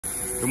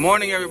Good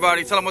morning,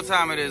 everybody. Tell them what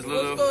time it is,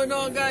 Lulu. What's going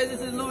on, guys?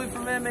 This is Louis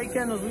from Man-Made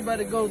Candles. We about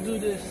to go do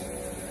this.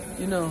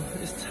 You know,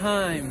 it's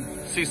time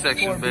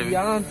C-section, for baby.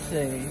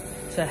 Beyonce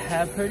to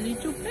have her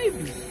little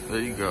babies. There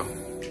you go.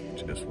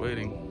 Just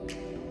waiting.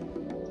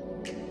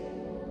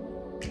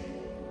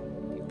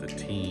 The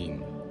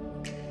team.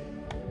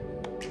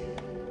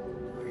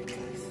 Alright,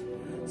 guys.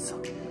 So,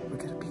 we're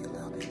gonna be a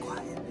little bit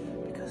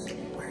quiet because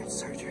we're in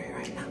surgery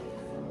right now.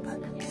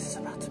 But this is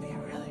about to be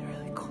really,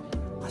 really cool.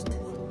 Watch this.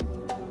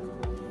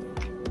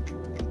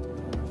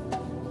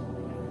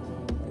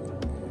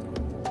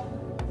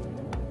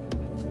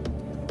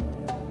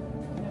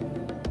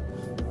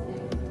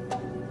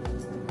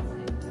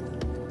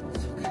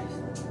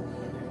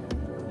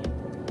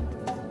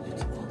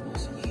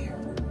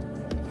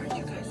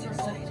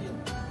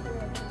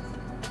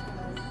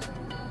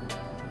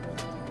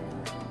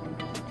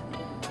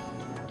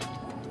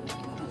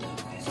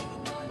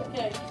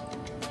 Okay.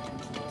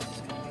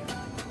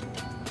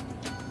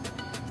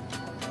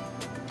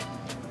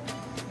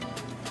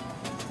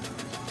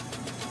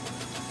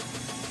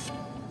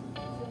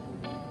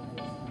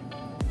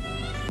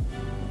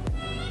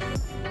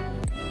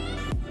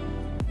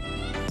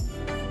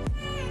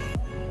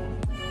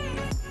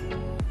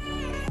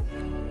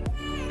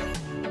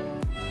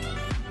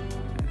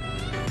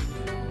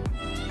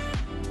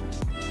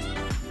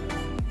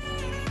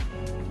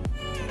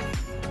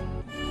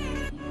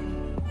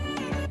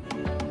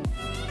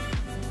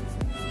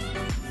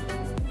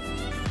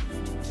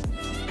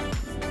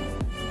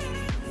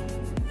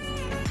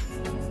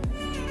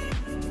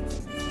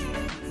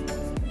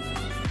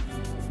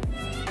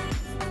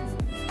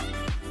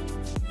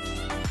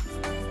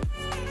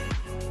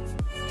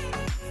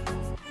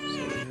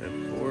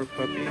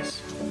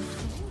 Puppies,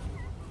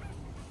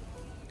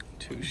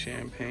 2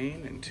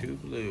 champagne and 2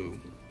 blue.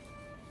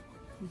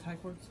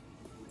 Type words.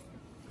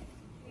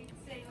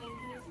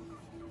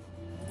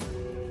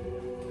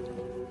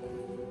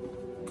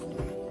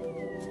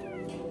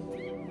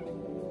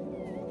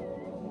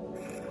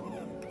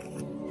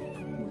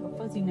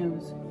 Fuzzy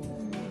nose.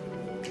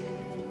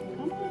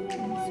 Come on,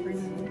 Come on.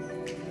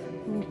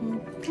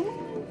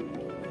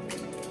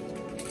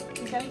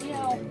 You gotta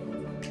yell.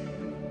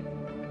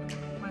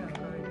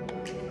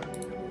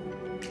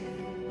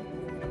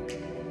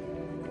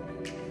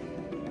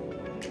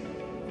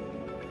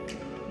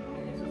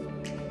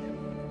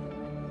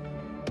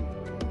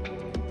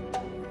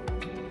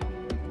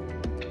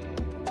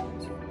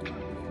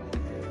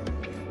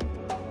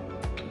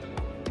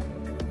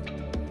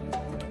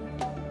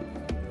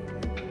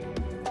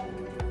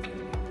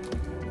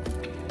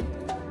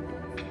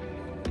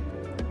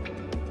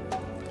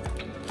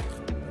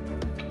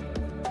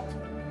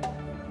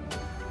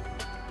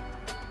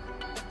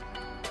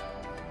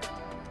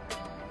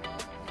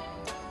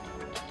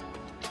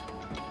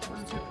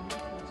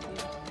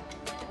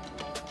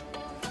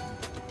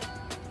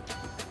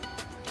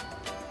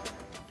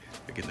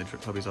 They're getting the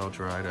puppies all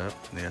dried up.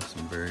 They have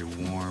some very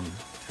warm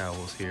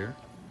towels here.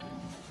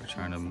 We're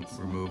trying to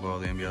remove all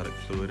the amniotic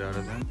fluid out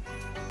of them.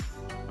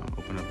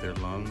 Open up their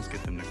lungs,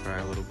 get them to cry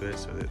a little bit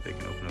so that they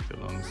can open up their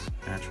lungs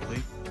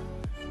naturally.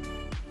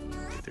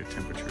 Get their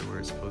temperature where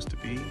it's supposed to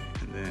be.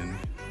 And then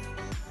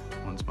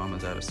once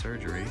mama's out of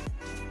surgery,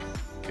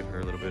 give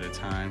her a little bit of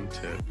time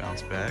to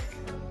bounce back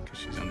because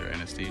she's under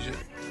anesthesia.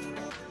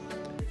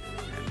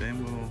 And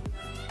then we'll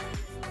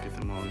get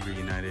them all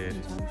reunited,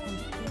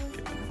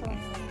 get them home.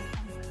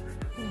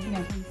 No,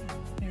 here,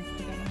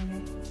 put that one in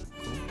there.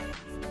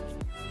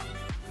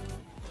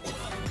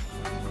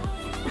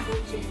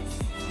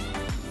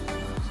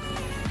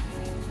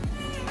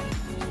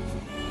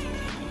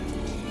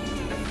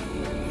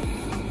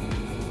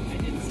 I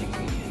did 60.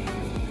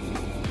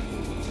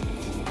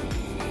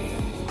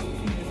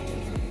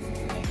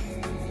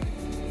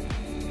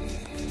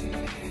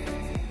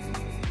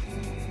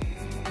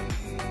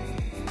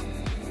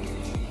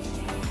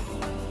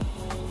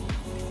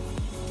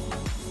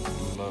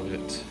 Love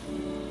it.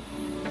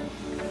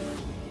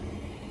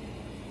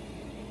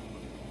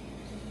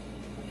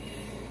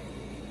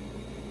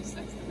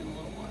 Sex them in a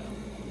little while,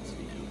 so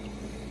you know.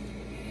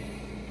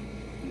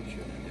 Make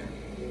sure that they're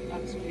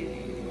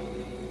oxygenating as well.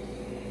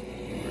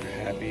 We're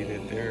happy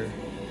that they're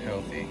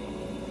healthy.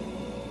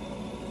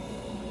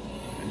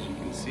 As you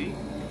can see,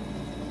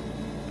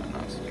 an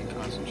oxygen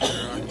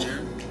concentrator on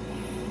here.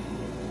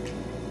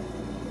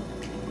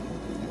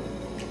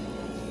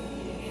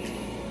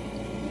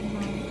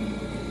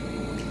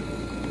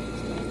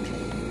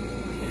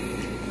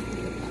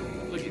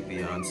 Look at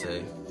Beyonce.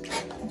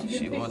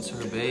 She wants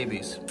her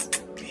babies.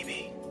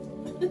 Baby.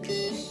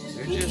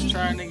 You're just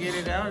trying to get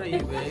it out of you,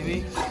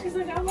 baby. He's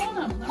like, I want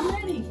them. I'm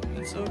ready.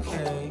 It's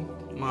okay,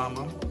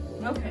 mama.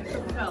 Okay,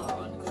 propel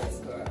on.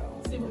 Good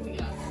girl. See what we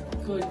got.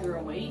 Good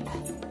girl, wait.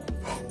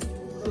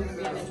 Pull the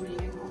bandage when you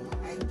get home,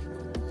 okay?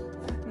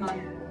 Come on,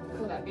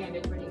 pull that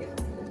bandage when you get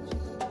home.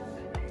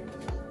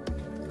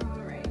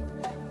 Alright.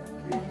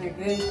 They're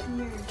good.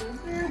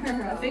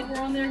 I think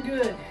we're on there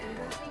good.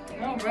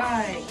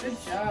 Alright, good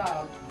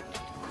job.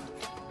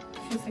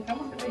 She's like, I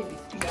want the babies.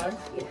 You got her?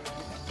 Yeah.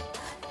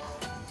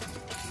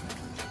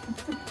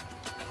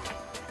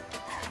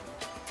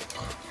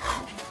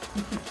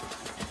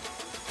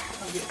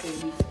 I'll get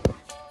baby.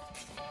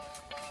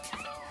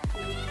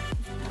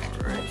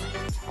 Alright.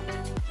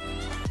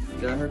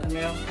 You got her,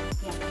 Camille?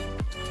 Yeah.